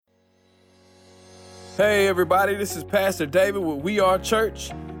Hey everybody, this is Pastor David with We Are Church.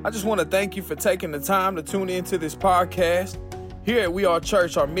 I just want to thank you for taking the time to tune into this podcast. Here at We Are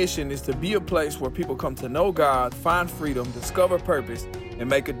Church, our mission is to be a place where people come to know God, find freedom, discover purpose, and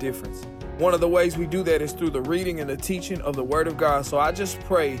make a difference. One of the ways we do that is through the reading and the teaching of the Word of God. So I just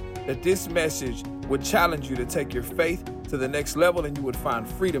pray that this message would challenge you to take your faith to the next level and you would find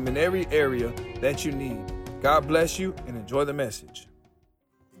freedom in every area that you need. God bless you and enjoy the message.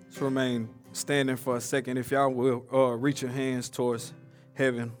 Let's remain standing for a second, if y'all will reach your hands towards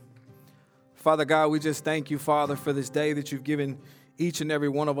heaven. Father God, we just thank you, Father, for this day that you've given each and every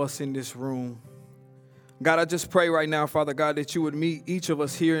one of us in this room. God, I just pray right now, Father God, that you would meet each of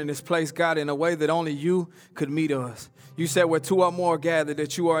us here in this place, God, in a way that only you could meet us. You said where two or more are gathered,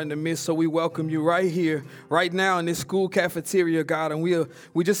 that you are in the midst, so we welcome you right here, right now in this school cafeteria, God, and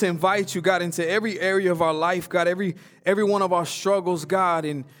we just invite you, God, into every area of our life, God, every one of our struggles, God,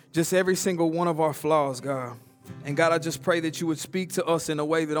 and just every single one of our flaws, God. And God, I just pray that you would speak to us in a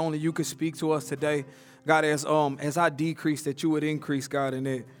way that only you could speak to us today, God, as I decrease, that you would increase, God, and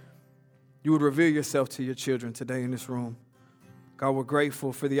that you would reveal yourself to your children today in this room. God, we're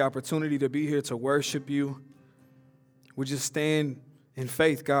grateful for the opportunity to be here to worship you. We just stand in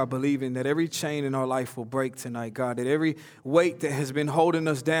faith, God, believing that every chain in our life will break tonight, God, that every weight that has been holding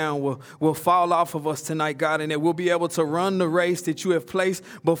us down will fall off of us tonight, God, and that we'll be able to run the race that you have placed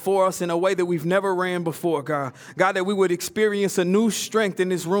before us in a way that we've never ran before, God. God, that we would experience a new strength in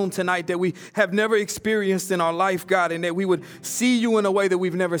this room tonight that we have never experienced in our life, God, and that we would see you in a way that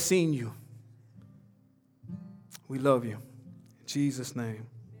we've never seen you. We love you. In Jesus' name,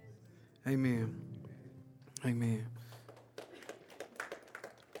 amen. Amen.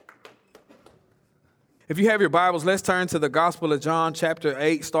 If you have your Bibles, let's turn to the Gospel of John, chapter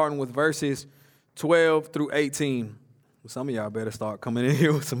 8, starting with verses 12 through 18. Some of y'all better start coming in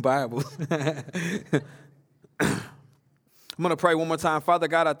here with some Bibles. I'm going to pray one more time. Father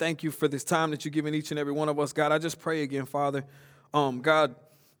God, I thank you for this time that you've given each and every one of us. God, I just pray again, Father, God,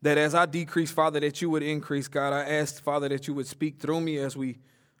 that as I decrease, Father, that you would increase. God, I ask, Father, that you would speak through me as we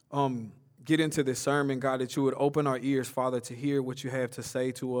get into this sermon. God, that you would open our ears, Father, to hear what you have to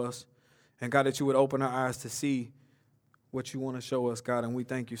say to us. And God, that you would open our eyes to see what you want to show us, God. And we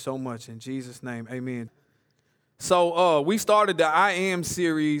thank you so much. In Jesus' name, amen. So we started the I Am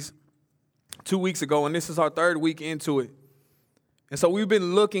series 2 weeks ago, and this is our third week into it. And so we've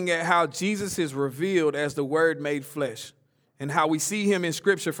been looking at how Jesus is revealed as the Word made flesh and how we see him in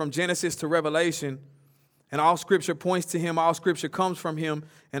Scripture from Genesis to Revelation. And all Scripture points to him, all Scripture comes from him,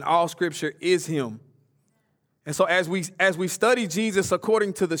 and all Scripture is him. And so as we study Jesus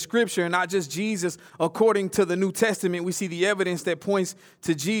according to the Scripture, and not just Jesus according to the New Testament, we see the evidence that points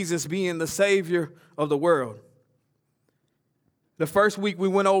to Jesus being the Savior of the world. The first week we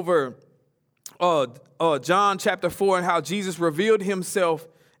went over John chapter 4 and how Jesus revealed himself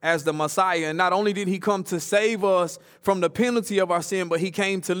as the Messiah. And not only did he come to save us from the penalty of our sin, but he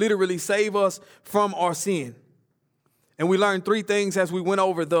came to literally save us from our sin. And we learned three things as we went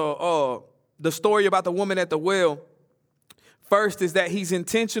over the story about the woman at the well. First is that he's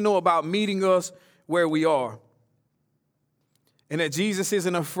intentional about meeting us where we are. And that Jesus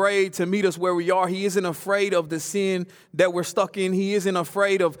isn't afraid to meet us where we are. He isn't afraid of the sin that we're stuck in. He isn't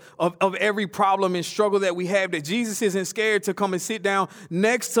afraid of every problem and struggle that we have. That Jesus isn't scared to come and sit down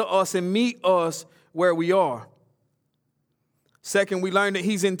next to us and meet us where we are. Second, we learned that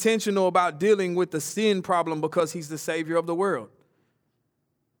he's intentional about dealing with the sin problem because he's the Savior of the world.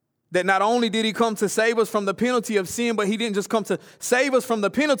 That not only did he come to save us from the penalty of sin, but he didn't just come to save us from the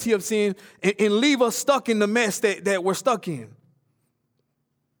penalty of sin and leave us stuck in the mess that we're stuck in.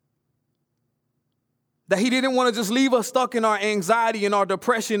 That he didn't want to just leave us stuck in our anxiety and our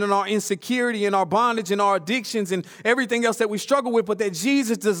depression and our insecurity and our bondage and our addictions and everything else that we struggle with, but that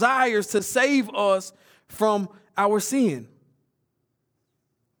Jesus desires to save us from our sin.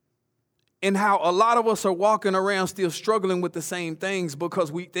 And how a lot of us are walking around still struggling with the same things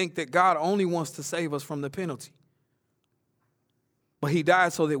because we think that God only wants to save us from the penalty. But he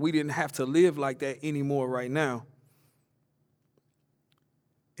died so that we didn't have to live like that anymore right now.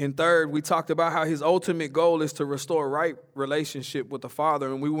 And third, we talked about how his ultimate goal is to restore right relationship with the Father.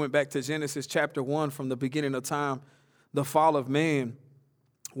 And we went back to Genesis chapter 1 from the beginning of time, the fall of man,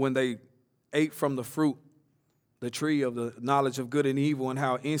 when they ate from the fruit, the tree of the knowledge of good and evil, and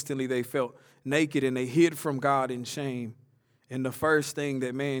how instantly they felt naked and they hid from God in shame. And the first thing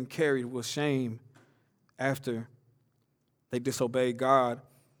that man carried was shame after they disobeyed God.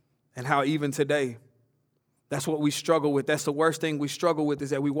 And how even today, that's what we struggle with. That's the worst thing we struggle with,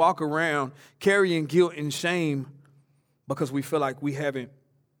 is that we walk around carrying guilt and shame because we feel like we haven't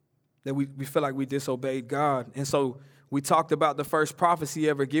that we feel like we disobeyed God. And so we talked about the first prophecy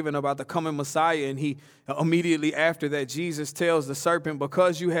ever given about the coming Messiah. And he immediately after that, Jesus tells the serpent,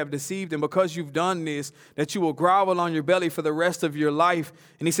 because you have deceived and because you've done this, that you will grovel on your belly for the rest of your life.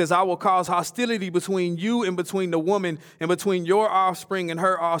 And he says, I will cause hostility between you and between the woman and between your offspring and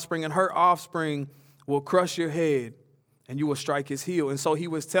her offspring will crush your head and you will strike his heel. And so he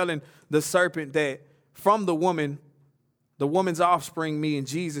was telling the serpent that from the woman's offspring, me and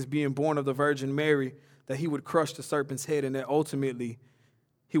Jesus being born of the Virgin Mary, that he would crush the serpent's head and that ultimately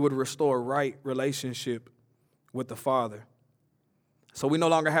he would restore a right relationship with the Father. So we no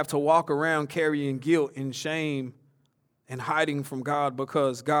longer have to walk around carrying guilt and shame and hiding from God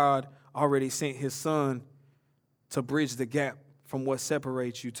because God already sent his Son to bridge the gap from what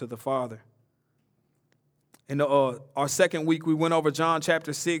separates you to the Father. In our second week, we went over John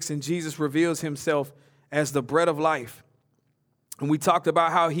chapter 6, and Jesus reveals himself as the bread of life. And we talked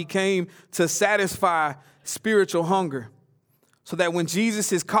about how he came to satisfy spiritual hunger. So that when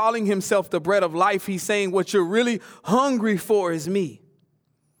Jesus is calling himself the bread of life, he's saying what you're really hungry for is me.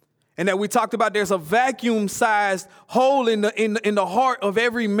 And that we talked about there's a vacuum-sized hole in the heart of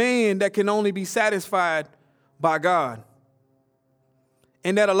every man that can only be satisfied by God.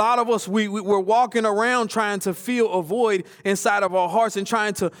 And that a lot of us, we're walking around trying to fill a void inside of our hearts and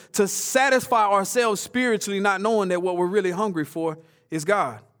trying to satisfy ourselves spiritually, not knowing that what we're really hungry for is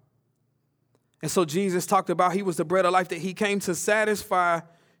God. And so Jesus talked about he was the bread of life, that he came to satisfy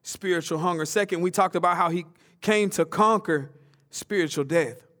spiritual hunger. Second, we talked about how he came to conquer spiritual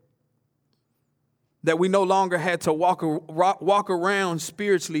death. That we no longer had to walk around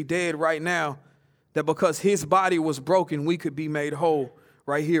spiritually dead right now. That because his body was broken, we could be made whole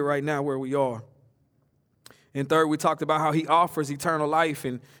right here, right now, where we are. And third, we talked about how he offers eternal life,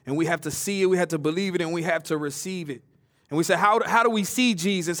 and we have to see it, we have to believe it, and we have to receive it. And we said, how do we see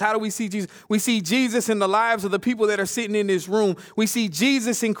Jesus? How do we see Jesus? We see Jesus in the lives of the people that are sitting in this room. We see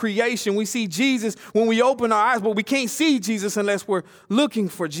Jesus in creation. We see Jesus when we open our eyes, but we can't see Jesus unless we're looking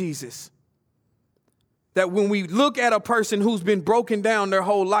for Jesus. That when we look at a person who's been broken down their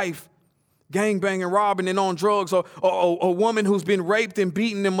whole life, gangbanging, robbing, and on drugs, or a woman who's been raped and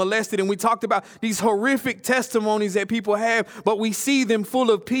beaten and molested. And we talked about these horrific testimonies that people have, but we see them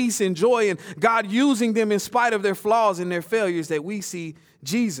full of peace and joy and God using them in spite of their flaws and their failures, that we see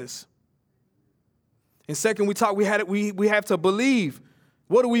Jesus. And second, we have to believe.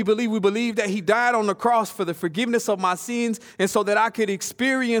 What do we believe? We believe that he died on the cross for the forgiveness of my sins and so that I could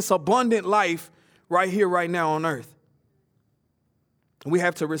experience abundant life right here, right now on earth. And we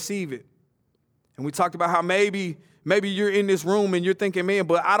have to receive it. And we talked about how maybe you're in this room and you're thinking, man,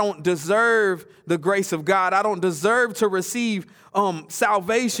 but I don't deserve the grace of God. I don't deserve to receive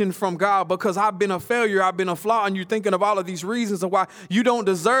salvation from God because I've been a failure. I've been a flaw. And you're thinking of all of these reasons of why you don't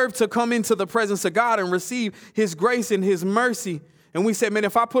deserve to come into the presence of God and receive his grace and his mercy. And we said, man,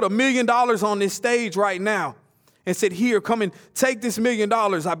 if I put $1 million on this stage right now and said, here, come and take this $1 million,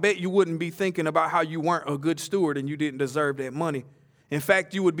 I bet you wouldn't be thinking about how you weren't a good steward and you didn't deserve that money. In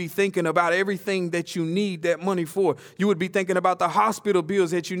fact, you would be thinking about everything that you need that money for. You would be thinking about the hospital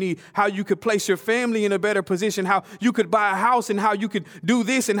bills that you need, how you could place your family in a better position, how you could buy a house and how you could do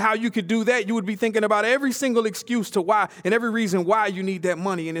this and how you could do that. You would be thinking about every single excuse to why and every reason why you need that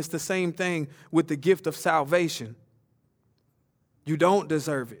money. And it's the same thing with the gift of salvation. You don't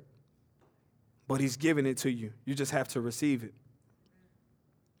deserve it, but he's giving it to you. You just have to receive it.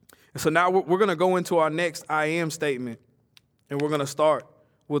 And so now we're going to go into our next I am statement. And we're going to start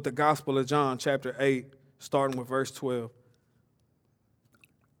with the Gospel of John, chapter 8, starting with verse 12.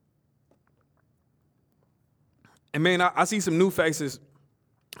 And man, I see some new faces.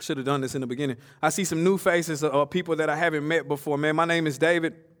 I should have done this in the beginning. I see some new faces of people that I haven't met before. Man, my name is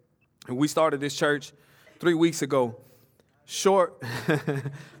David, and we started this church 3 weeks ago. Short.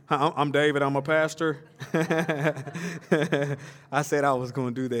 I'm David. I'm a pastor. I said I was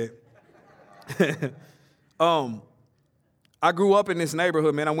going to do that. I grew up in this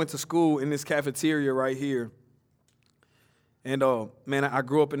neighborhood, man. I went to school in this cafeteria right here. And, man, I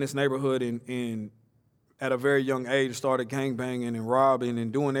grew up in this neighborhood and at a very young age started gangbanging and robbing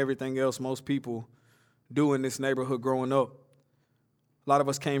and doing everything else most people do in this neighborhood growing up. A lot of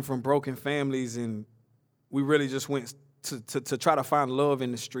us came from broken families, and we really just went to try to find love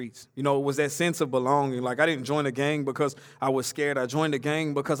in the streets. You know, it was that sense of belonging. Like, I didn't join the gang because I was scared. I joined the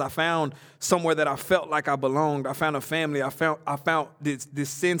gang because I found somewhere that I felt like I belonged. I found a family. I found this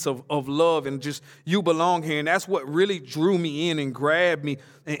sense of love and just you belong here. And that's what really drew me in and grabbed me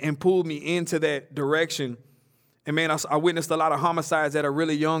and pulled me into that direction. And man, I witnessed a lot of homicides at a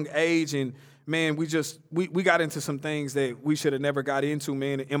really young age. And man, we got into some things that we should have never got into,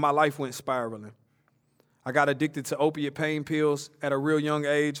 man, and my life went spiraling. I got addicted to opiate pain pills at a real young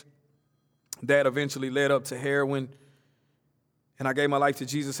age. That eventually led up to heroin, and I gave my life to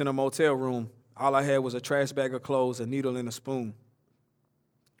Jesus in a motel room. All I had was a trash bag of clothes, a needle, and a spoon.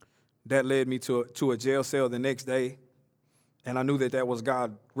 That led me to a jail cell the next day, and I knew that was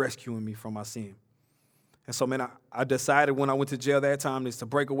God rescuing me from my sin. And so, man, I decided when I went to jail that time is to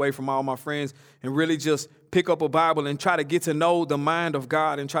break away from all my friends and really just pick up a Bible and try to get to know the mind of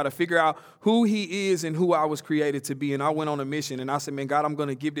God and try to figure out who he is and who I was created to be. And I went on a mission, and I said, man, God, I'm going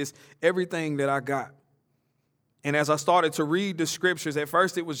to give this everything that I got. And as I started to read the scriptures, at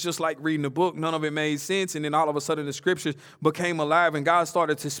first it was just like reading a book. None of it made sense. And then all of a sudden the scriptures became alive, and God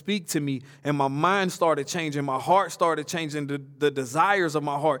started to speak to me, and my mind started changing. My heart started changing. The desires of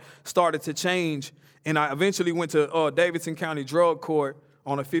my heart started to change. And I eventually went to Davidson County Drug Court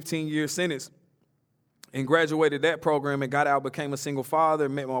on a 15-year sentence and graduated that program and got out, became a single father,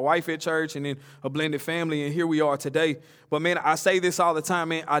 met my wife at church, and then a blended family, and here we are today. But, man, I say this all the time,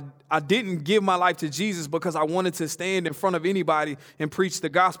 man. I didn't give my life to Jesus because I wanted to stand in front of anybody and preach the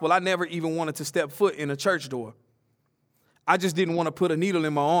gospel. I never even wanted to step foot in a church door. I just didn't want to put a needle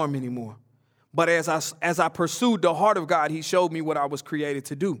in my arm anymore. But as I pursued the heart of God, he showed me what I was created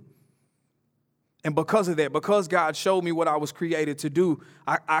to do. And because of that, because God showed me what I was created to do,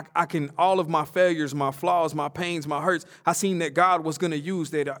 I can, all of my failures, my flaws, my pains, my hurts, I seen that God was going to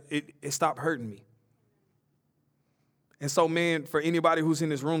use that. It stopped hurting me. And so, man, for anybody who's in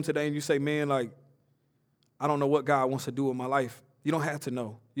this room today and you say, man, like, I don't know what God wants to do with my life. You don't have to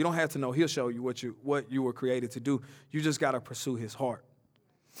know. You don't have to know. He'll show you what you were created to do. You just got to pursue his heart.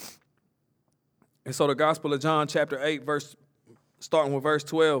 And so the Gospel of John, chapter 8, starting with verse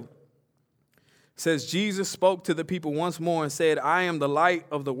 12, says, Jesus spoke to the people once more and said, I am the light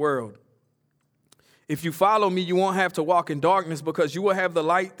of the world. If you follow me, you won't have to walk in darkness because you will have the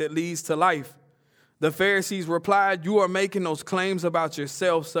light that leads to life. The Pharisees replied, you are making those claims about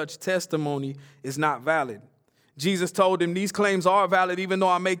yourself. Such testimony is not valid. Jesus told them, these claims are valid even though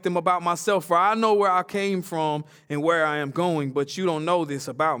I make them about myself. For I know where I came from and where I am going, but you don't know this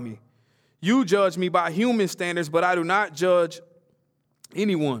about me. You judge me by human standards, but I do not judge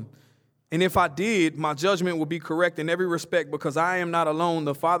anyone. And if I did, my judgment would be correct in every respect because I am not alone.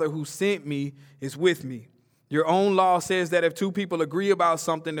 The Father who sent me is with me. Your own law says that if two people agree about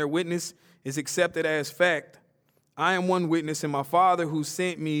something, their witness is accepted as fact. I am one witness, and my Father who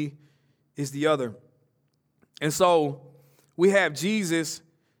sent me is the other. And so we have Jesus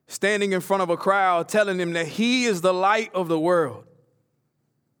standing in front of a crowd telling them that he is the light of the world.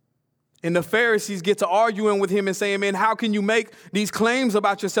 And the Pharisees get to arguing with him and saying, man, how can you make these claims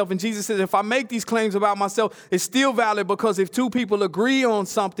about yourself? And Jesus says, if I make these claims about myself, it's still valid because if two people agree on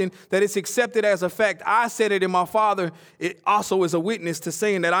something, that it's accepted as a fact. I said it, and my Father, it also is a witness to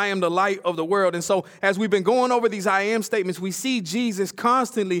saying that I am the light of the world. And so as we've been going over these I am statements, we see Jesus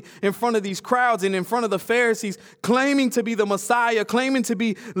constantly in front of these crowds and in front of the Pharisees claiming to be the Messiah, claiming to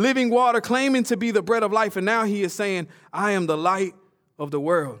be living water, claiming to be the bread of life. And now he is saying, I am the light of the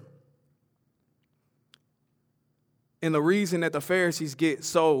world. And the reason that the Pharisees get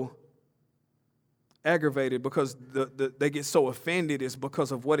so aggravated because they get so offended is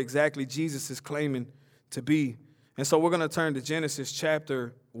because of what exactly Jesus is claiming to be. And so we're going to turn to Genesis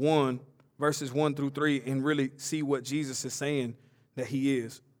chapter 1, verses 1 through 3, and really see what Jesus is saying that he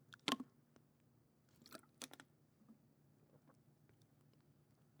is.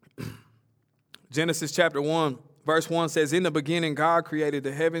 Genesis chapter 1, verse 1 says, in the beginning, God created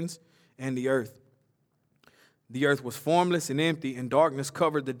the heavens and the earth. The earth was formless and empty, and darkness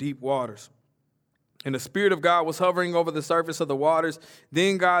covered the deep waters. And the Spirit of God was hovering over the surface of the waters.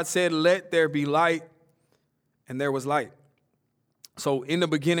 Then God said, let there be light, and there was light. So in the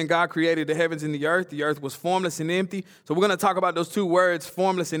beginning, God created the heavens and the earth. The earth was formless and empty. So we're going to talk about those two words,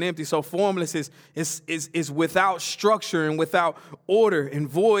 formless and empty. So formless is without structure and without order, and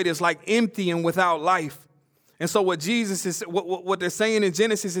void is like empty and without life. And so what they're saying in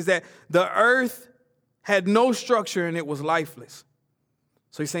Genesis is that the earth had no structure and it was lifeless.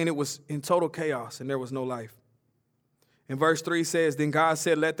 So he's saying it was in total chaos and there was no life. And verse 3 says, then God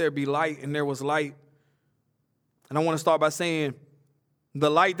said, let there be light, and there was light. And I want to start by saying the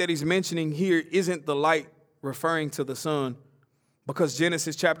light that he's mentioning here isn't the light referring to the sun, because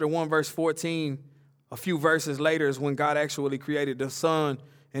Genesis chapter 1, verse 14, a few verses later is when God actually created the sun.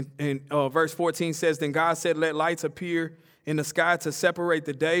 And verse 14 says, then God said, let lights appear in the sky to separate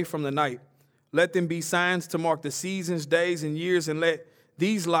the day from the night. Let them be signs to mark the seasons, days, and years, and let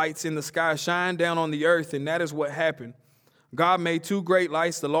these lights in the sky shine down on the earth. And that is what happened. God made two great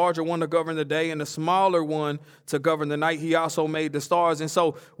lights, the larger one to govern the day and the smaller one to govern the night. He also made the stars. And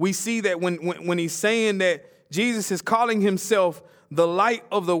so we see that when he's saying that Jesus is calling himself the light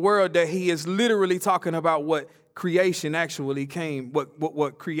of the world, that he is literally talking about what creation actually came,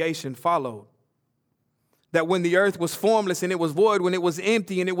 what creation followed. That when the earth was formless and it was void, when it was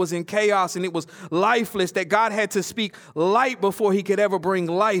empty and it was in chaos and it was lifeless, that God had to speak light before he could ever bring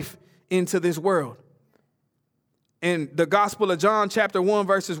life into this world. In the Gospel of John, chapter 1,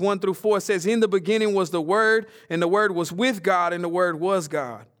 verses 1 through 4, it says, in the beginning was the Word, and the Word was with God, and the Word was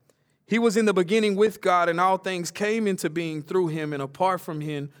God. He was in the beginning with God, and all things came into being through him, and apart from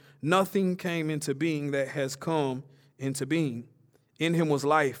him, nothing came into being that has come into being. In him was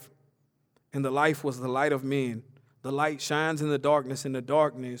life, and the life was the light of men. The light shines in the darkness, and the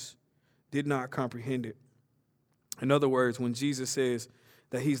darkness did not comprehend it. In other words, when Jesus says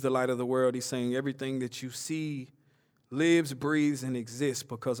that he's the light of the world, he's saying everything that you see lives, breathes, and exists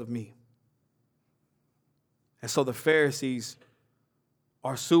because of me. And so the Pharisees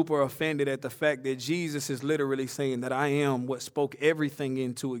are super offended at the fact that Jesus is literally saying that I am what spoke everything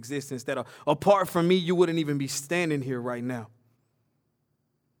into existence, that apart from me, you wouldn't even be standing here right now.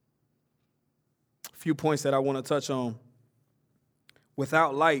 A few points that I want to touch on.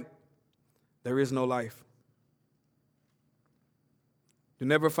 Without light, there is no life. You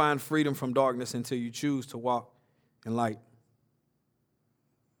never find freedom from darkness until you choose to walk in light.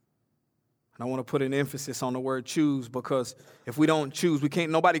 And I want to put an emphasis on the word choose, because if we don't choose,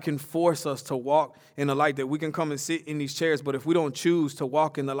 nobody can force us to walk in the light, that we can come and sit in these chairs. But if we don't choose to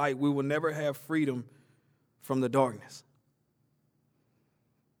walk in the light, we will never have freedom from the darkness.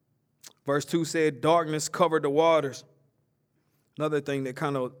 Verse 2 said, darkness covered the waters. Another thing that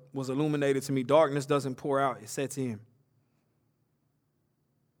kind of was illuminated to me, darkness doesn't pour out, it sets in.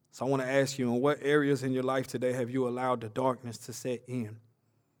 So I want to ask you, in what areas in your life today have you allowed the darkness to set in?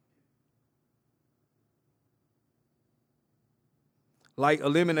 Light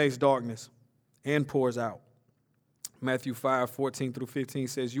eliminates darkness and pours out. Matthew 5:14 through 15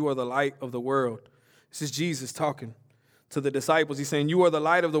 says, you are the light of the world. This is Jesus talking to the disciples. He's saying, you are the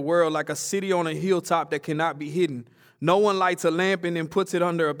light of the world, like a city on a hilltop that cannot be hidden. No one lights a lamp and then puts it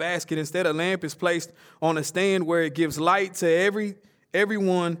under a basket. Instead, a lamp is placed on a stand where it gives light to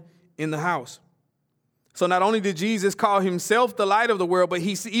everyone in the house. So not only did Jesus call himself the light of the world, but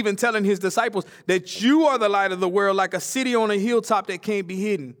he's even telling his disciples that you are the light of the world, like a city on a hilltop that can't be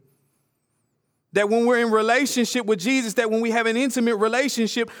hidden. That when we're in relationship with Jesus, that when we have an intimate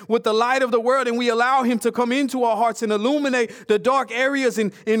relationship with the light of the world and we allow him to come into our hearts and illuminate the dark areas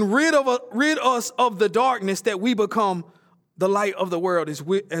and rid us of the darkness, that we become the light of the world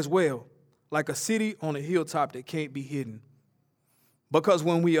as well, like a city on a hilltop that can't be hidden. Because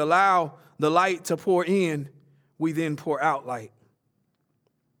when we allow the light to pour in, we then pour out light.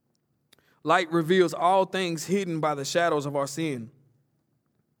 Light reveals all things hidden by the shadows of our sin.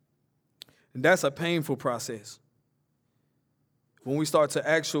 And that's a painful process. When we start to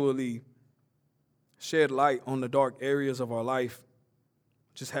actually shed light on the dark areas of our life,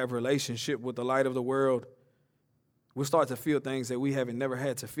 just have relationship with the light of the world, we'll start to feel things that we haven't never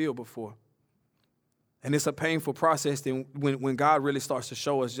had to feel before. And it's a painful process when God really starts to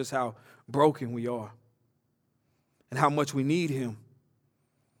show us just how broken we are and how much we need him.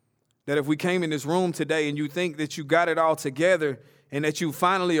 That if we came in this room today and you think that you got it all together and that you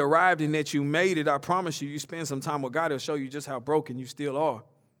finally arrived and that you made it, I promise you spend some time with God, he'll show you just how broken you still are.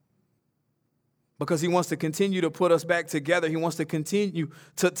 Because he wants to continue to put us back together. He wants to continue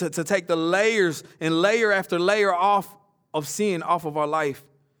to take the layers and layer after layer off of sin off of our life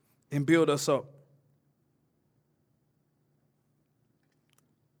and build us up.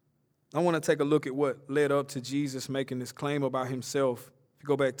 I want to take a look at what led up to Jesus making this claim about himself. If you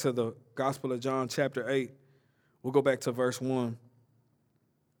go back to the Gospel of John, chapter 8, we'll go back to verse 1.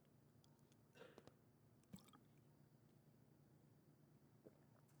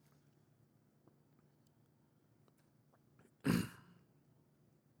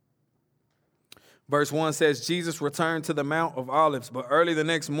 Verse 1 says, Jesus returned to the Mount of Olives, but early the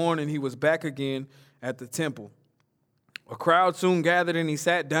next morning he was back again at the temple. A crowd soon gathered and he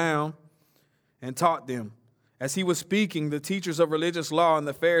sat down and taught them. As he was speaking, the teachers of religious law and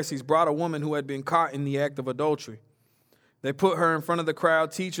the Pharisees brought a woman who had been caught in the act of adultery. They put her in front of the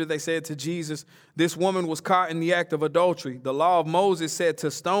crowd. Teacher, they said to Jesus, this woman was caught in the act of adultery. The law of Moses said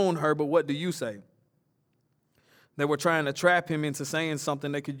to stone her, but what do you say? They were trying to trap him into saying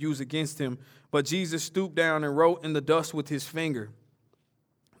something they could use against him. But Jesus stooped down and wrote in the dust with his finger.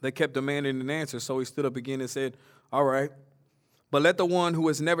 They kept demanding an answer, so he stood up again and said, all right, but let the one who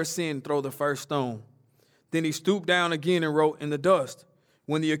has never sinned throw the first stone. Then he stooped down again and wrote in the dust.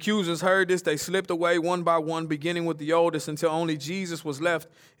 When the accusers heard this, they slipped away one by one, beginning with the oldest, until only Jesus was left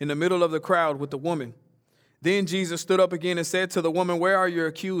in the middle of the crowd with the woman. Then Jesus stood up again and said to the woman, "Where are your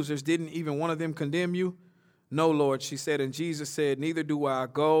accusers? Didn't even one of them condemn you?" "No, Lord," she said. And Jesus said, "Neither do I.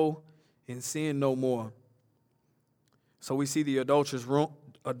 Go and sin no more." So we see the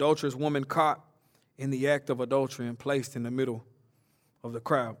adulterous woman caught in the act of adultery and placed in the middle of the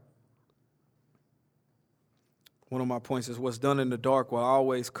crowd. One of my points is what's done in the dark will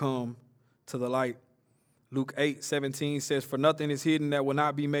always come to the light. Luke 8:17 says, "For nothing is hidden that will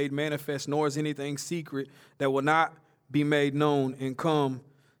not be made manifest, nor is anything secret that will not be made known and come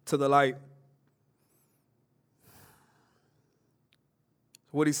to the light."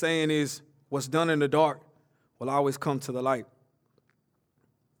 What he's saying is what's done in the dark will always come to the light.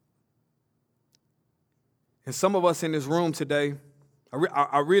 And some of us in this room today,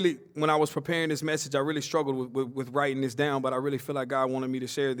 I really, when I was preparing this message, I really struggled with writing this down, but I really feel like God wanted me to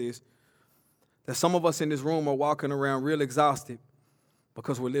share this. That some of us in this room are walking around real exhausted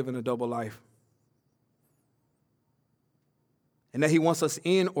because we're living a double life. And that he wants us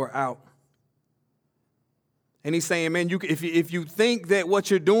in or out. And he's saying, man, if you think that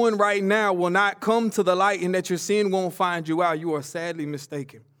what you're doing right now will not come to the light and that your sin won't find you out, you are sadly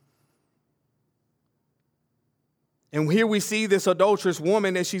mistaken. And here we see this adulterous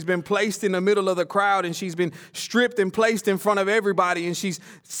woman that she's been placed in the middle of the crowd and she's been stripped and placed in front of everybody. And she's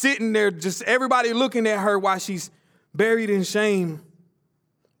sitting there, just everybody looking at her while she's buried in shame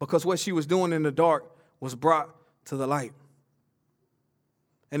because what she was doing in the dark was brought to the light.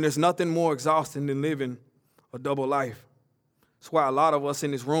 And there's nothing more exhausting than living a double life. That's why a lot of us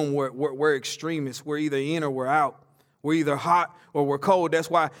in this room, we're extremists. We're either in or we're out. We're either hot or we're cold. That's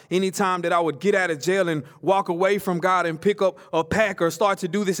why anytime that I would get out of jail and walk away from God and pick up a pack or start to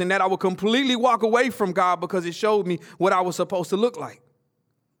do this and that, I would completely walk away from God because it showed me what I was supposed to look like.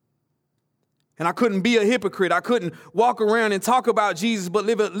 And I couldn't be a hypocrite. I couldn't walk around and talk about Jesus but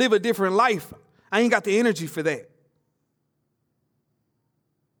live a different life. I ain't got the energy for that.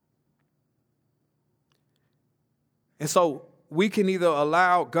 And so we can either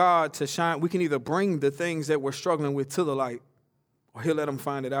allow God to shine, we can either bring the things that we're struggling with to the light, or he'll let them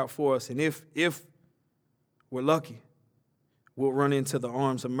find it out for us. And if we're lucky, we'll run into the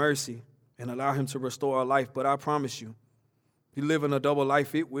arms of mercy and allow him to restore our life. But I promise you, if you live in a double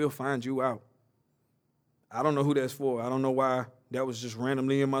life, it will find you out. I don't know who that's for. I don't know why that was just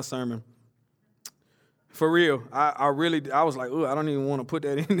randomly in my sermon. For real, I was like, I don't even want to put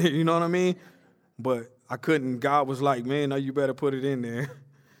that in there, you know what I mean? But I couldn't. God was like, man, no, you better put it in there.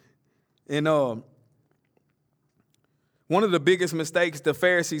 And one of the biggest mistakes the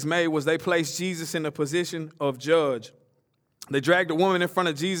Pharisees made was they placed Jesus in the position of judge. They dragged a woman in front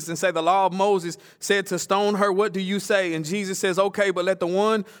of Jesus and said, the law of Moses said to stone her. What do you say? And Jesus says, okay, but let the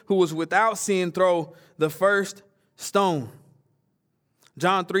one who was without sin throw the first stone.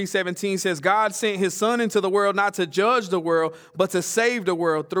 John 3:17 says, God sent his son into the world not to judge the world, but to save the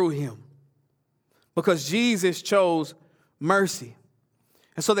world through him. Because Jesus chose mercy.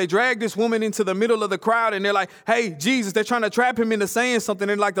 And so they dragged this woman into the middle of the crowd and they're like, hey, Jesus, they're trying to trap him into saying something.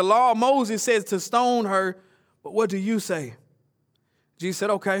 And like the law of Moses says to stone her, but what do you say? Jesus said,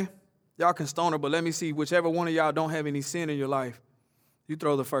 okay, y'all can stone her, but let me see, whichever one of y'all don't have any sin in your life, you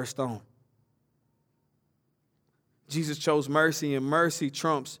throw the first stone. Jesus chose mercy, and mercy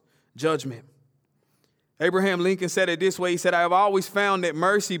trumps judgment. Abraham Lincoln said it this way. He said, I have always found that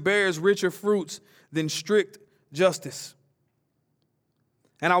mercy bears richer fruits than strict justice.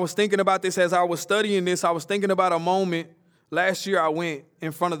 And I was thinking about this as I was studying this. I was thinking about a moment. Last year I went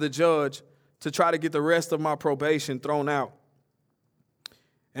in front of the judge to try to get the rest of my probation thrown out.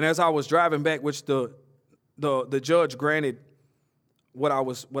 And as I was driving back, which the judge granted what I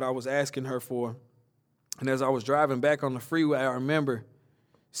was asking her for. And as I was driving back on the freeway, I remember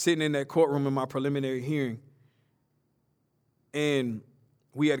sitting in that courtroom in my preliminary hearing. And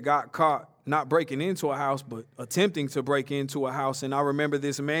we had got caught not breaking into a house, but attempting to break into a house. And I remember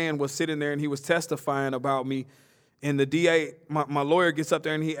this man was sitting there and he was testifying about me. And the DA, my lawyer gets up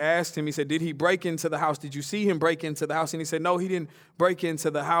there and he asked him, he said, did he break into the house? Did you see him break into the house? And he said, no, he didn't break into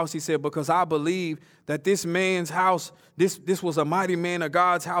the house. He said, because I believe that this man's house, this was a mighty man of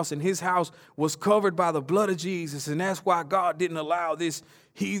God's house, and his house was covered by the blood of Jesus. And that's why God didn't allow this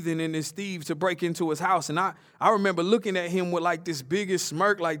heathen and this thief to break into his house. And I remember looking at him with like this biggest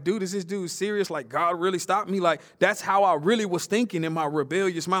smirk, like, dude, is this dude serious? Like, God really stopped me? Like, that's how I really was thinking in my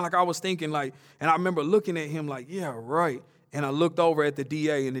rebellious mind. Like, I was thinking like, and I remember looking at him like, yeah, right. And I looked over at the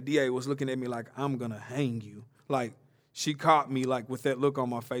DA, and the DA was looking at me like, I'm going to hang you. Like, she caught me like with that look on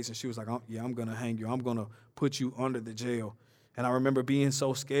my face, and she was like, yeah, I'm going to hang you. I'm going to put you under the jail. And I remember being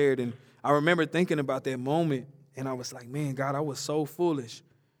so scared, and I remember thinking about that moment, and I was like, man, God, I was so foolish.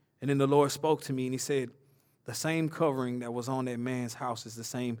 And then the Lord spoke to me, and he said, the same covering that was on that man's house is the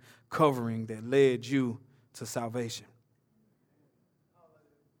same covering that led you to salvation.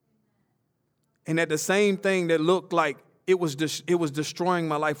 And that the same thing that looked like it was destroying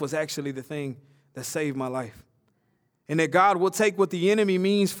my life was actually the thing that saved my life. And that God will take what the enemy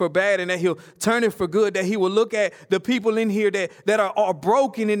means for bad and that he'll turn it for good, that he will look at the people in here that are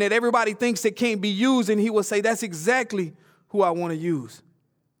broken and that everybody thinks that can't be used, and he will say, that's exactly who I want to use.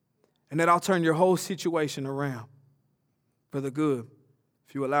 And that I'll turn your whole situation around for the good,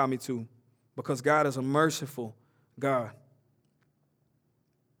 if you allow me to, because God is a merciful God.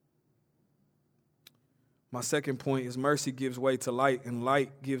 My second point is mercy gives way to light, and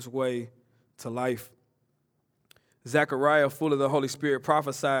light gives way to life. Zechariah, full of the Holy Spirit,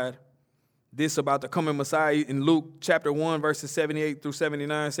 prophesied this about the coming Messiah in Luke chapter 1, verses 78 through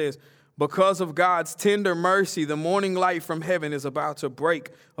 79 says, because of God's tender mercy, the morning light from heaven is about to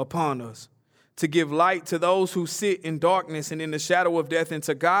break upon us, to give light to those who sit in darkness and in the shadow of death, and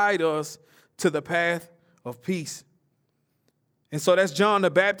to guide us to the path of peace. And so that's John the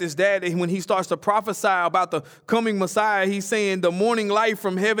Baptist's dad. When he starts to prophesy about the coming Messiah, he's saying the morning light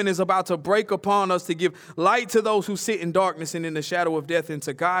from heaven is about to break upon us, to give light to those who sit in darkness and in the shadow of death, and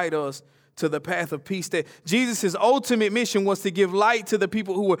to guide us to the path of peace. That Jesus' ultimate mission was to give light to the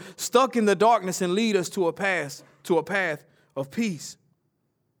people who were stuck in the darkness and lead us to a path of peace.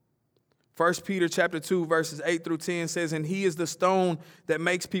 1 Peter chapter 2, verses 8 through 10 says, and he is the stone that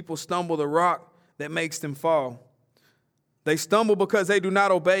makes people stumble, the rock that makes them fall. They stumble because they do not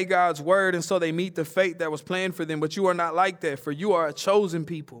obey God's word, and so they meet the fate that was planned for them. But you are not like that, for you are a chosen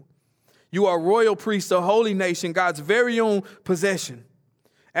people. You are royal priests, a holy nation, God's very own possession.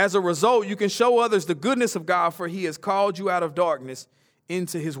 As a result, you can show others the goodness of God, for he has called you out of darkness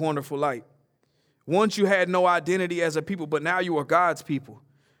into his wonderful light. Once you had no identity as a people, but now you are God's people.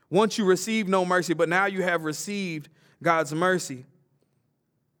 Once you received no mercy, but now you have received God's mercy.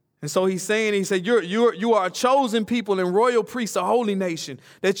 And so he said, you are a chosen people and royal priests, a holy nation,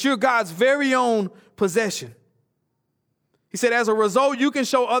 that you're God's very own possession. He said, as a result, you can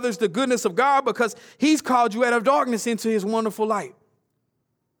show others the goodness of God because he's called you out of darkness into his wonderful light.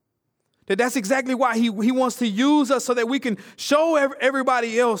 That's exactly why he wants to use us so that we can show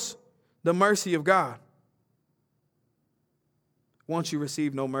everybody else the mercy of God. Once you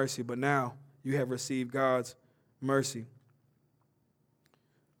received no mercy, but now you have received God's mercy.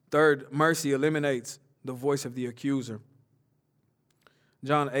 Third, mercy eliminates the voice of the accuser.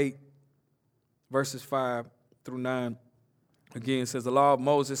 John 8, verses 5 through 9, again says, the law of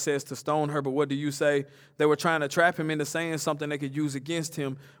Moses says to stone her, but what do you say? They were trying to trap him into saying something they could use against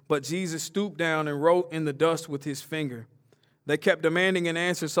him, but Jesus stooped down and wrote in the dust with his finger. They kept demanding an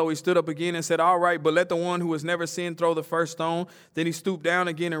answer, so he stood up again and said, all right, but let the one who has never sinned throw the first stone. Then he stooped down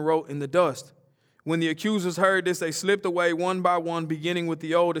again and wrote in the dust. When the accusers heard this, they slipped away one by one, beginning with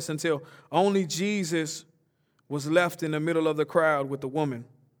the oldest, until only Jesus was left in the middle of the crowd with the woman.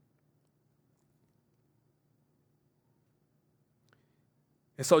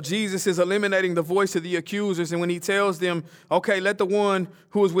 And so Jesus is eliminating the voice of the accusers. And when he tells them, okay, let the one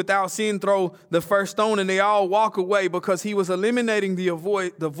who is without sin throw the first stone, and they all walk away because he was eliminating the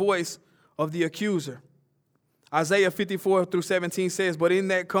voice of the accuser. Isaiah 54 through 17 says, but in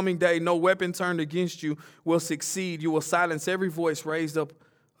that coming day, no weapon turned against you will succeed. You will silence every voice raised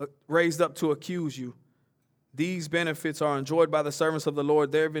up to accuse you. These benefits are enjoyed by the servants of the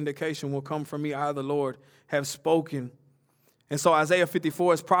Lord. Their vindication will come from me. I, the Lord, have spoken. And so Isaiah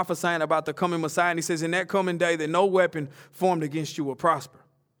 54 is prophesying about the coming Messiah. And he says, in that coming day, that no weapon formed against you will prosper.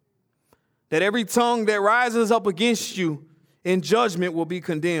 That every tongue that rises up against you in judgment will be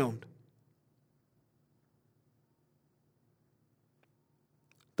condemned.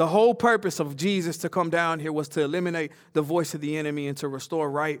 The whole purpose of Jesus to come down here was to eliminate the voice of the enemy and to restore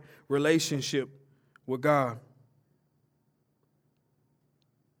right relationship with God.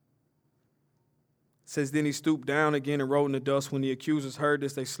 It says, then he stooped down again and wrote in the dust. When the accusers heard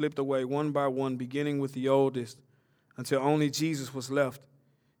this, they slipped away one by one, beginning with the oldest, until only Jesus was left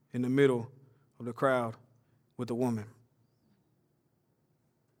in the middle of the crowd with the woman.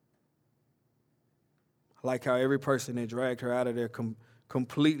 I like how every person that dragged her out of there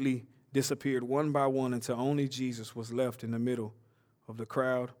completely disappeared one by one until only Jesus was left in the middle of the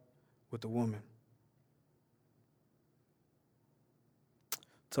crowd with the woman.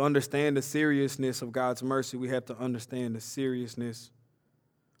 To understand the seriousness of God's mercy, we have to understand the seriousness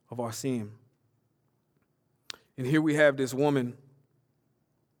of our sin. And here we have this woman.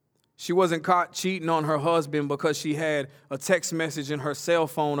 She wasn't caught cheating on her husband because she had a text message in her cell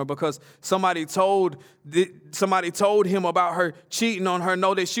phone or because somebody told him about her cheating on her.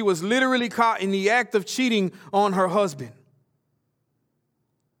 No, that she was literally caught in the act of cheating on her husband.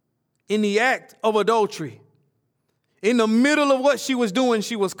 In the act of adultery. In the middle of what she was doing,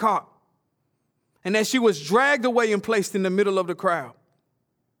 she was caught. And that she was dragged away and placed in the middle of the crowd.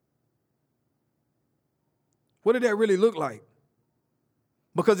 What did that really look like?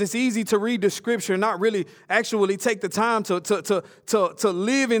 Because it's easy to read the scripture and not really actually take the time to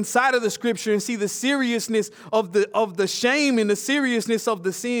live inside of the scripture and see the seriousness of the shame and the seriousness of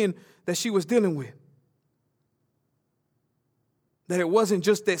the sin that she was dealing with. That it wasn't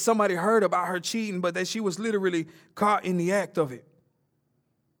just that somebody heard about her cheating, but that she was literally caught in the act of it.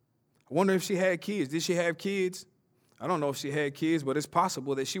 I wonder if she had kids. Did she have kids? I don't know if she had kids, but it's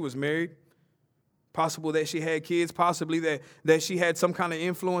possible that she was married. Possible that she had kids, possibly that she had some kind of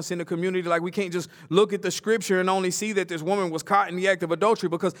influence in the community. Like, we can't just look at the scripture and only see that this woman was caught in the act of adultery,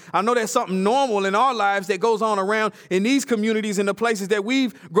 because I know that's something normal in our lives that goes on around in these communities, in the places that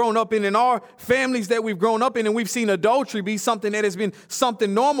we've grown up in our families that we've grown up in, and we've seen adultery be something that has been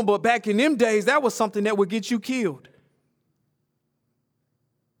something normal. But back in them days, that was something that would get you killed.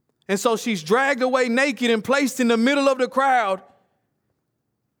 And so she's dragged away naked and placed in the middle of the crowd.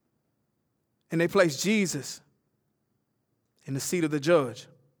 And they placed Jesus in the seat of the judge.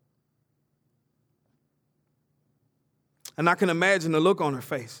 And I can imagine the look on her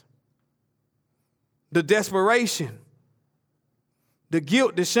face. The desperation, the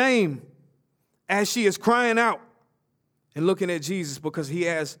guilt, the shame, as she is crying out and looking at Jesus, because he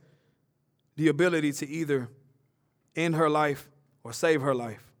has the ability to either end her life or save her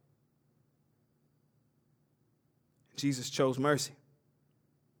life. Jesus chose mercy.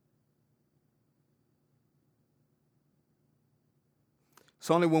 It's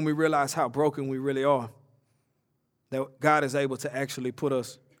only when we realize how broken we really are that God is able to actually put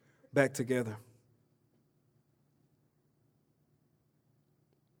us back together.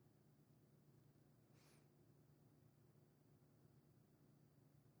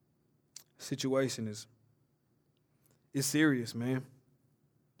 Situation is serious, man.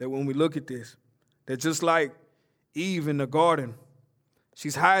 That when we look at this, that just like Eve in the garden,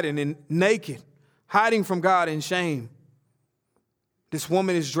 she's hiding naked, hiding from God in shame. This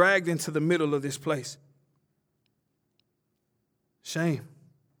woman is dragged into the middle of this place. Shame.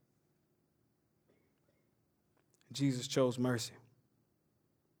 Jesus chose mercy.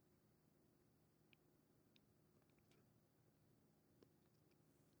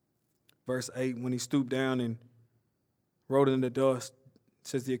 Verse 8, when he stooped down and wrote in the dust, it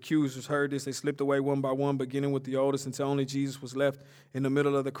says the accusers heard this. They slipped away one by one, beginning with the oldest, until only Jesus was left in the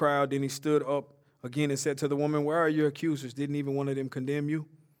middle of the crowd. Then he stood up again and said to the woman, "Where are your accusers? Didn't even one of them condemn you?"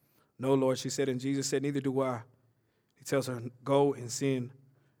 "No, Lord," she said. And Jesus said, "Neither do I." He tells her, "Go and sin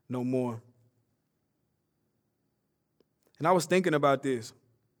no more." And I was thinking about this.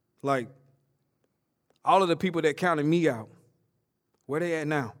 Like, all of the people that counted me out, where they at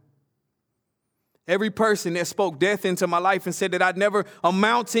now? Every person that spoke death into my life and said that I'd never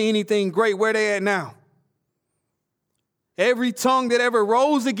amount to anything great, where they at now? Every tongue that ever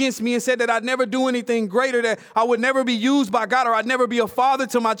rose against me and said that I'd never do anything greater, that I would never be used by God, or I'd never be a father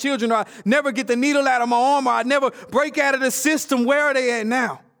to my children, or I'd never get the needle out of my arm, or I'd never break out of the system, where are they at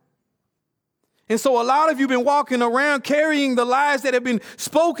now? And so a lot of you have been walking around carrying the lies that have been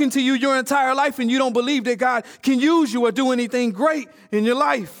spoken to you your entire life, and you don't believe that God can use you or do anything great in your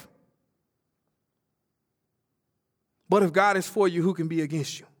life. But if God is for you, who can be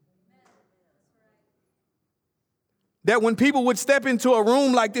against you? That when people would step into a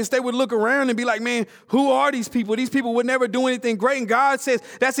room like this, they would look around and be like, man, who are these people? These people would never do anything great. And God says,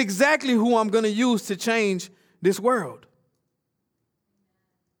 that's exactly who I'm going to use to change this world.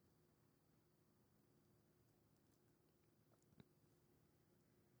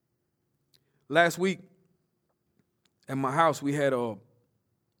 Last week at my house, we had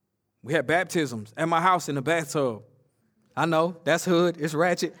baptisms at my house in the bathtub. I know, that's hood, it's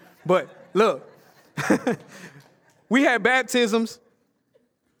ratchet. But look, we had baptisms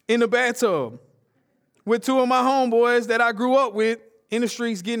in the bathtub with two of my homeboys that I grew up with, in the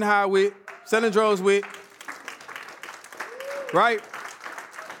streets, getting high with, selling drugs with. Right?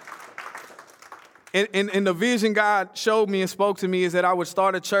 And the vision God showed me and spoke to me is that I would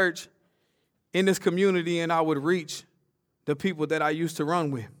start a church in this community, and I would reach the people that I used to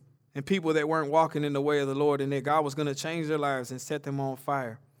run with, and people that weren't walking in the way of the Lord, and that God was going to change their lives and set them on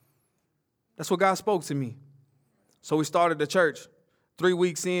fire. That's what God spoke to me. So we started the church 3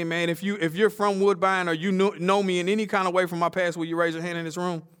 weeks in, man. If you're from Woodbine or you know me in any kind of way from my past, will you raise your hand in this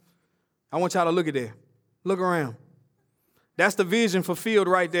room? I want y'all to look at that. Look around. That's the vision fulfilled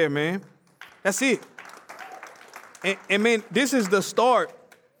right there, man. That's it. And man, this is the start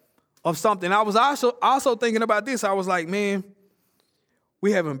of something. I was also thinking about this. I was like, man,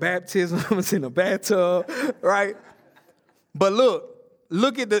 we having baptisms in a bathtub, right? But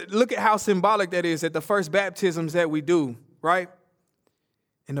look at how symbolic that is at the first baptisms that we do, right?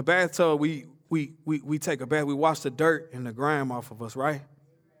 In the bathtub, we take a bath. We wash the dirt and the grime off of us, right?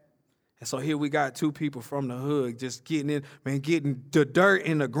 And so here we got two people from the hood just getting the dirt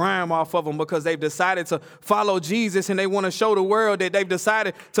and the grime off of them because they've decided to follow Jesus and they want to show the world that they've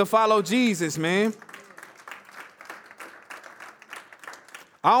decided to follow Jesus, man.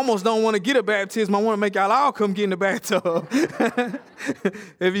 I almost don't want to get a baptism. I want to make y'all all come get in the bathtub.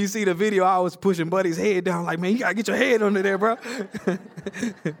 If you see the video, I was pushing Buddy's head down like, man, you got to get your head under there, bro.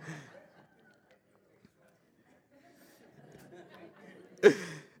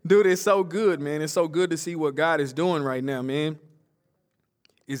 Dude, it's so good, man. It's so good to see what God is doing right now, man.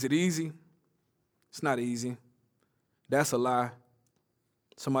 Is it easy? It's not easy. That's a lie.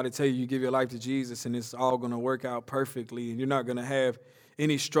 Somebody tell you give your life to Jesus and it's all going to work out perfectly and you're not going to have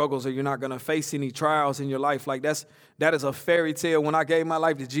any struggles or you're not going to face any trials in your life. Like that is a fairy tale. When I gave my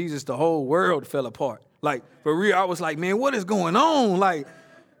life to Jesus, the whole world fell apart. Like for real, I was like, man, what is going on? Like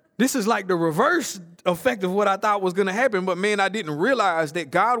this is like the reverse effect of what I thought was going to happen. But man, I didn't realize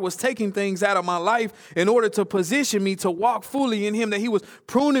that God was taking things out of my life in order to position me to walk fully in him, that he was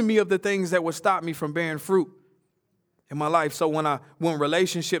pruning me of the things that would stop me from bearing fruit in my life. So when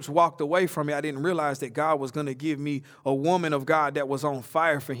relationships walked away from me, I didn't realize that God was going to give me a woman of God that was on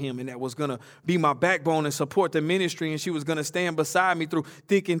fire for him and that was going to be my backbone and support the ministry. And she was going to stand beside me through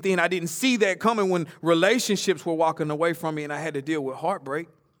thick and thin. I didn't see that coming when relationships were walking away from me and I had to deal with heartbreak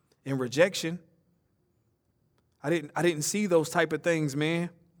and rejection. I didn't see those type of things, man.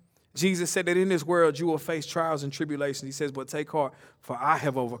 Jesus said that in this world you will face trials and tribulations. He says, but take heart, for I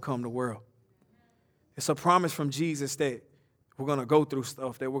have overcome the world. It's a promise from Jesus that we're going to go through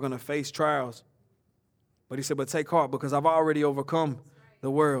stuff, that we're going to face trials. But he said, but take heart because I've already overcome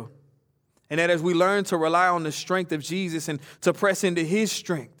the world. And that as we learn to rely on the strength of Jesus and to press into his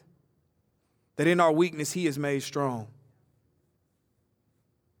strength, that in our weakness he is made strong.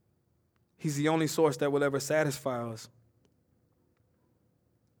 He's the only source that will ever satisfy us.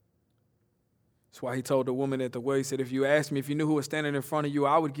 That's why he told the woman at the well, he said, if you asked me, if you knew who was standing in front of you,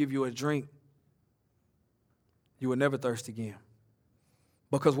 I would give you a drink. You will never thirst again.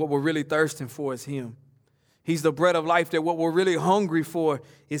 Because what we're really thirsting for is him. He's the bread of life, that what we're really hungry for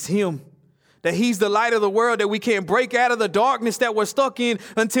is him. That he's the light of the world, that we can't break out of the darkness that we're stuck in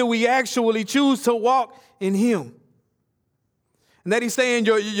until we actually choose to walk in him. And that he's saying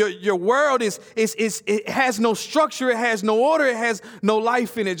your world it has no structure, it has no order, it has no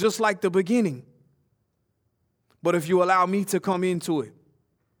life in it, just like the beginning. But if you allow me to come into it,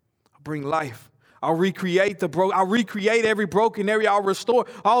 I'll bring life. I'll recreate I'll recreate every broken area. I'll restore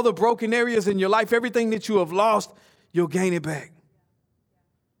all the broken areas in your life. Everything that you have lost, you'll gain it back.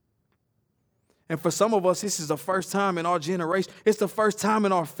 And for some of us, this is the first time in our generation. It's the first time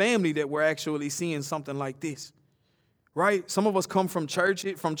in our family that we're actually seeing something like this. Right? Some of us come from church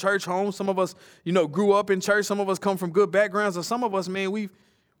homes. Some of us, grew up in church. Some of us come from good backgrounds. And some of us, man, we've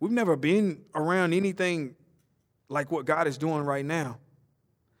never been around anything like what God is doing right now.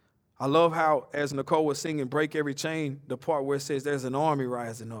 I love how, as Nicole was singing, Break Every Chain, the part where it says there's an army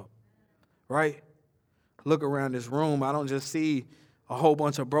rising up, right? Look around this room. I don't just see a whole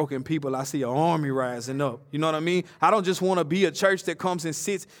bunch of broken people. I see an army rising up. You know what I mean? I don't just want to be a church that comes and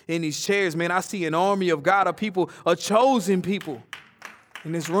sits in these chairs, man. I see an army of God, of people, a chosen people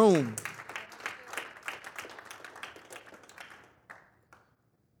in this room.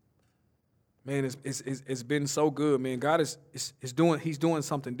 Man, it's been so good, man. God is doing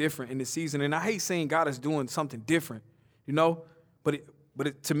something different in this season. And I hate saying God is doing something different,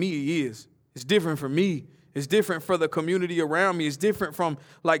 but to me, he is. It's different for me. It's different for the community around me. It's different from,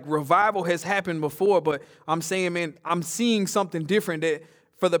 like, revival has happened before, but I'm saying, man, I'm seeing something different, that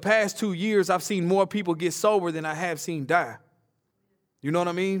for the past 2 years, I've seen more people get sober than I have seen die. You know what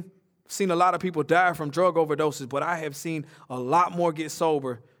I mean? I've seen a lot of people die from drug overdoses, but I have seen a lot more get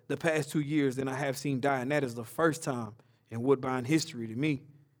sober the past 2 years than I have seen die, and that is the first time in Woodbine history to me.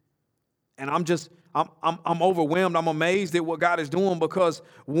 And I'm overwhelmed. I'm amazed at what God is doing, because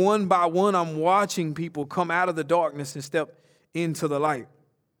one by one, I'm watching people come out of the darkness and step into the light.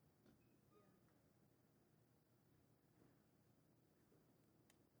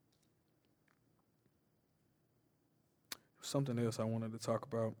 something else I wanted to talk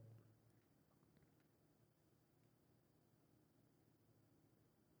about.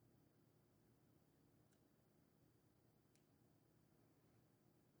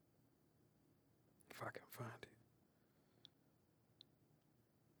 If I can find it.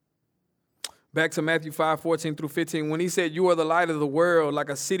 Back to Matthew 5:14-15, when he said, you are the light of the world, like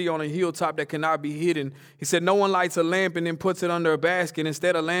a city on a hilltop that cannot be hidden. He said, no one lights a lamp and then puts it under a basket.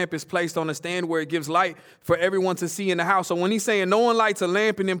 Instead, a lamp is placed on a stand where it gives light for everyone to see in the house. So when he's saying no one lights a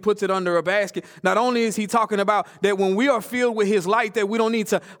lamp and then puts it under a basket, not only is he talking about that when we are filled with his light, that we don't need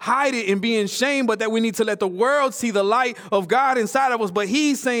to hide it and be in shame, but that we need to let the world see the light of God inside of us. But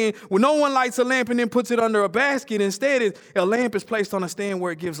he's saying, when no one lights a lamp and then puts it under a basket, instead, a lamp is placed on a stand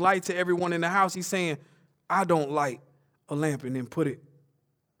where it gives light to everyone in the house. He's saying, I don't light a lamp and then put it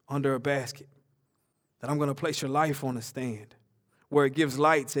under a basket. That I'm going to place your life on a stand where it gives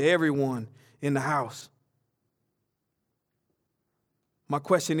light to everyone in the house. My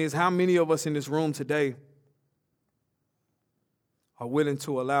question is, how many of us in this room today are willing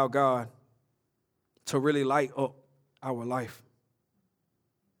to allow God to really light up our life?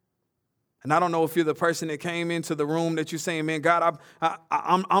 And I don't know if you're the person that came into the room that you're saying, man, God,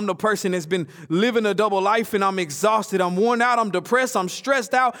 I'm the person that's been living a double life and I'm exhausted. I'm worn out. I'm depressed. I'm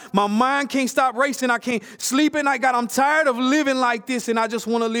stressed out. My mind can't stop racing. I can't sleep at night. God, I'm tired of living like this and I just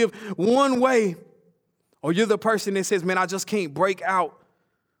want to live one way. Or you're the person that says, man, I just can't break out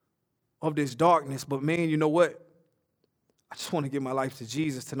of this darkness. But man, you know what? I just want to give my life to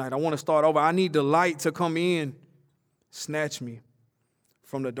Jesus tonight. I want to start over. I need the light to come in, snatch me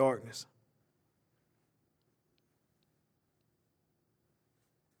from the darkness.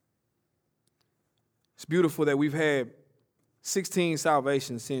 It's beautiful that we've had 16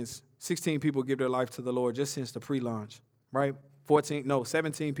 salvations since 16 people give their life to the Lord just since the pre-launch, right?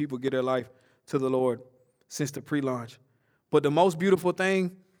 17 people give their life to the Lord since the pre-launch. But the most beautiful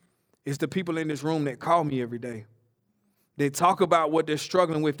thing is the people in this room that call me every day. They talk about what they're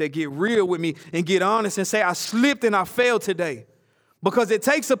struggling with. They get real with me and get honest and say, I slipped and I failed today. Because it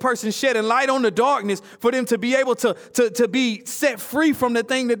takes a person shedding light on the darkness for them to be able to be set free from the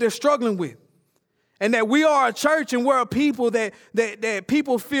thing that they're struggling with. And that we are a church and we're a people that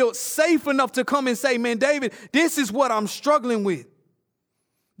people feel safe enough to come and say, man, David, this is what I'm struggling with.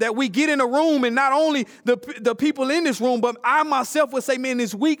 That we get in a room and not only the people in this room, but I myself would say, man,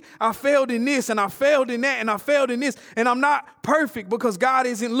 this week I failed in this and I failed in that and I failed in this. And I'm not perfect because God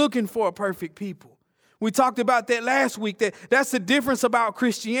isn't looking for a perfect people. We talked about that last week, that's the difference about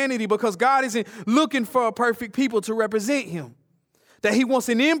Christianity because God isn't looking for a perfect people to represent him. That he wants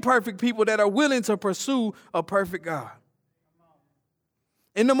an imperfect people that are willing to pursue a perfect God.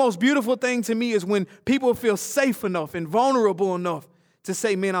 And the most beautiful thing to me is when people feel safe enough and vulnerable enough to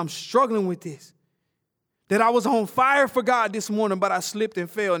say, man, I'm struggling with this. That I was on fire for God this morning, but I slipped and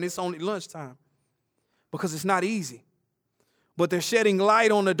fell, and it's only lunchtime. Because it's not easy. But they're shedding light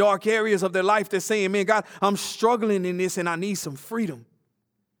on the dark areas of their life. They're saying, man, God, I'm struggling in this, and I need some freedom.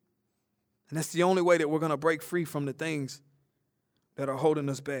 And that's the only way that we're going to break free from the things that are holding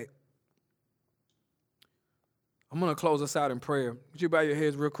us back. I'm going to close us out in prayer. Would you bow your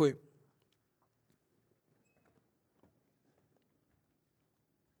heads real quick?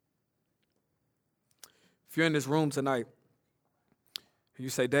 If you're in this room tonight, and you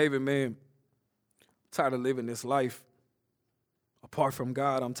say, David, man, I'm tired of living this life apart from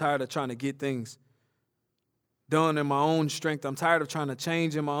God. I'm tired of trying to get things done in my own strength. I'm tired of trying to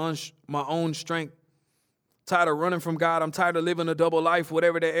change in my own strength. Tired of running from God. I'm tired of living a double life,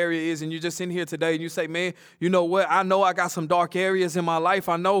 whatever that area is. And you're just in here today and you say, man, you know what? I know I got some dark areas in my life.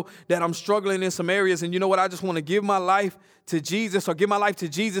 I know that I'm struggling in some areas. And you know what? I just want to give my life to Jesus or give my life to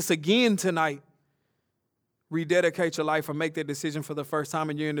Jesus again tonight. Rededicate your life or make that decision for the first time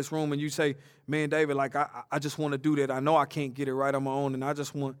and you're in this room and you say, man, David, like I just want to do that. I know I can't get it right on my own and I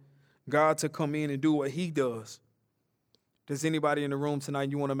just want God to come in and do what he does. Does anybody in the room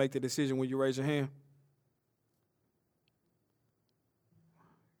tonight, you want to make the decision when you raise your hand?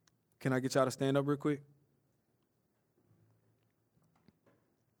 Can I get y'all to stand up real quick?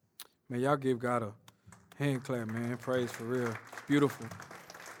 Man, y'all give God a hand clap, man. Praise for real. Beautiful.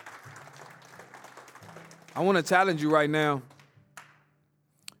 I want to challenge you right now.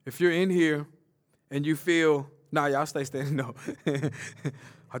 If you're in here and you feel, y'all stay standing. No.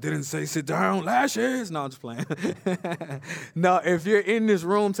 I didn't say sit down, lashes. No, I'm just playing. No, if you're in this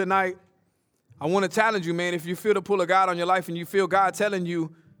room tonight, I want to challenge you, man. If you feel the pull of God on your life and you feel God telling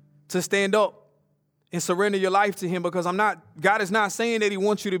you to stand up and surrender your life to him, because God is not saying that he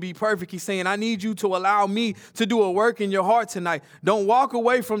wants you to be perfect. He's saying, I need you to allow me to do a work in your heart tonight. Don't walk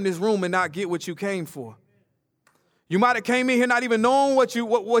away from this room and not get what you came for. You might have came in here not even knowing what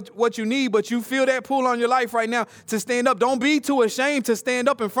you need, but you feel that pull on your life right now to stand up. Don't be too ashamed to stand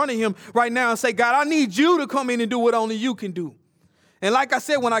up in front of him right now and say, God, I need you to come in and do what only you can do. And like I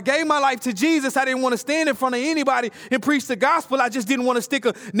said, when I gave my life to Jesus, I didn't want to stand in front of anybody and preach the gospel. I just didn't want to stick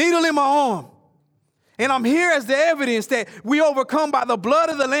a needle in my arm. And I'm here as the evidence that we overcome by the blood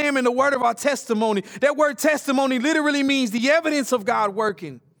of the Lamb and the word of our testimony. That word testimony literally means the evidence of God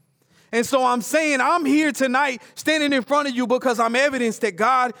working. And so I'm saying I'm here tonight standing in front of you because I'm evidence that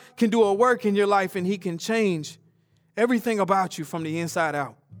God can do a work in your life and he can change everything about you from the inside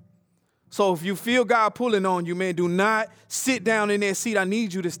out. So if you feel God pulling on you, man, do not sit down in that seat. I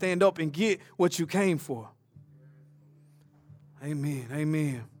need you to stand up and get what you came for. Amen.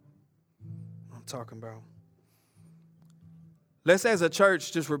 Amen. I'm talking about. Let's as a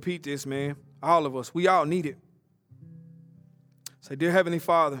church just repeat this, man. All of us. We all need it. Say, dear Heavenly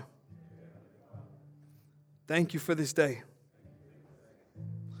Father, thank you for this day.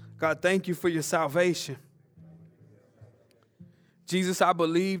 God, thank you for your salvation. Jesus, I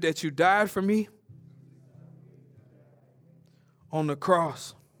believe that you died for me on the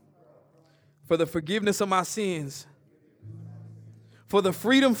cross for the forgiveness of my sins, for the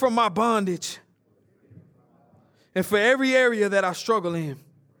freedom from my bondage, and for every area that I struggle in.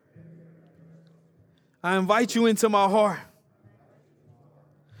 I invite you into my heart.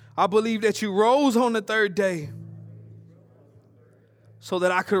 I believe that you rose on the third day so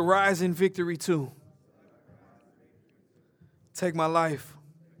that I could rise in victory too. Take my life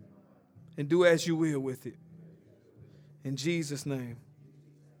and do as you will with it. In Jesus' name,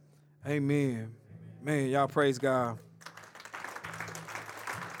 amen. Man, y'all praise God.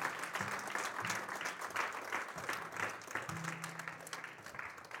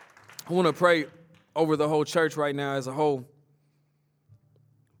 I want to pray over the whole church right now as a whole.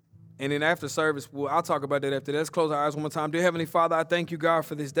 And then after service, I'll talk about that after. Let's close our eyes one more time. Dear Heavenly Father, I thank you, God,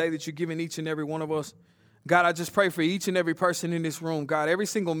 for this day that you've given each and every one of us. God, I just pray for each and every person in this room. God, every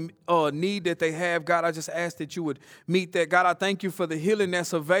single need that they have, God, I just ask that you would meet that. God, I thank you for the healing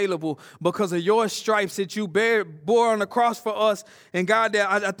that's available because of your stripes that you bore on the cross for us. And God,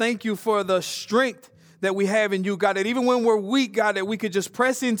 that I thank you for the strength that we have in you, God, that even when we're weak, God, that we could just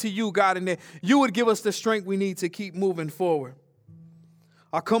press into you, God, and that you would give us the strength we need to keep moving forward.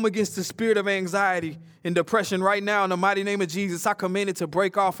 I come against the spirit of anxiety and depression right now in the mighty name of Jesus. I command it to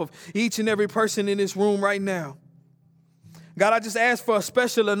break off of each and every person in this room right now. God, I just ask for a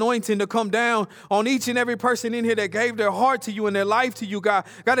special anointing to come down on each and every person in here that gave their heart to you and their life to you, God.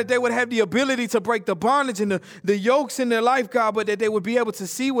 God, that they would have the ability to break the bondage and the yokes in their life, God, but that they would be able to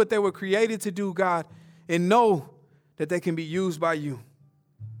see what they were created to do, God, and know that they can be used by you.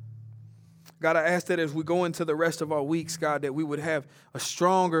 God, I ask that as we go into the rest of our weeks, God, that we would have a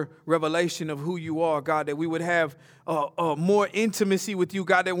stronger revelation of who you are, God, that we would have more intimacy with you,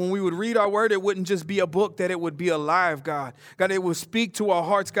 God, that when we would read our word, it wouldn't just be a book, that it would be alive, God. God, it would speak to our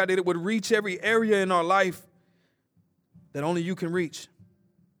hearts, God, that it would reach every area in our life that only you can reach.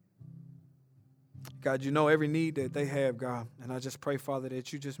 God, you know every need that they have, God, and I just pray, Father,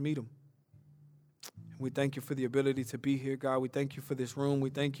 that you just meet them. We thank you for the ability to be here, God. We thank you for this room. We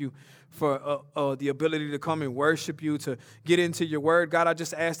thank you for the ability to come and worship you, to get into your word. God, I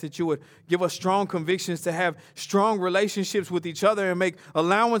just ask that you would give us strong convictions to have strong relationships with each other and make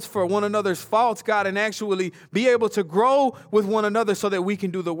allowance for one another's faults, God, and actually be able to grow with one another so that we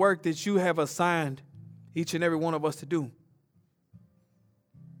can do the work that you have assigned each and every one of us to do.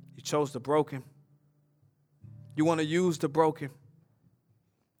 You chose the broken. You want to use the broken.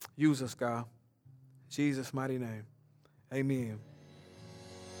 Use us, God. Jesus' mighty name. Amen.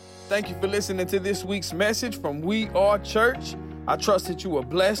 Thank you for listening to this week's message from We Are Church. I trust that you were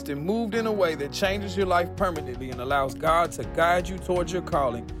blessed and moved in a way that changes your life permanently and allows God to guide you towards your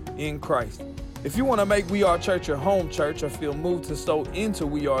calling in Christ. If you want to make We Are Church your home church or feel moved to sow into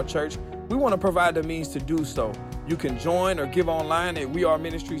We Are Church, we want to provide the means to do so. You can join or give online at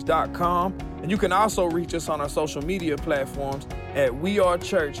weareministries.com, and you can also reach us on our social media platforms at We Are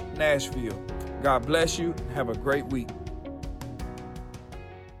Church Nashville. God bless you and have a great week.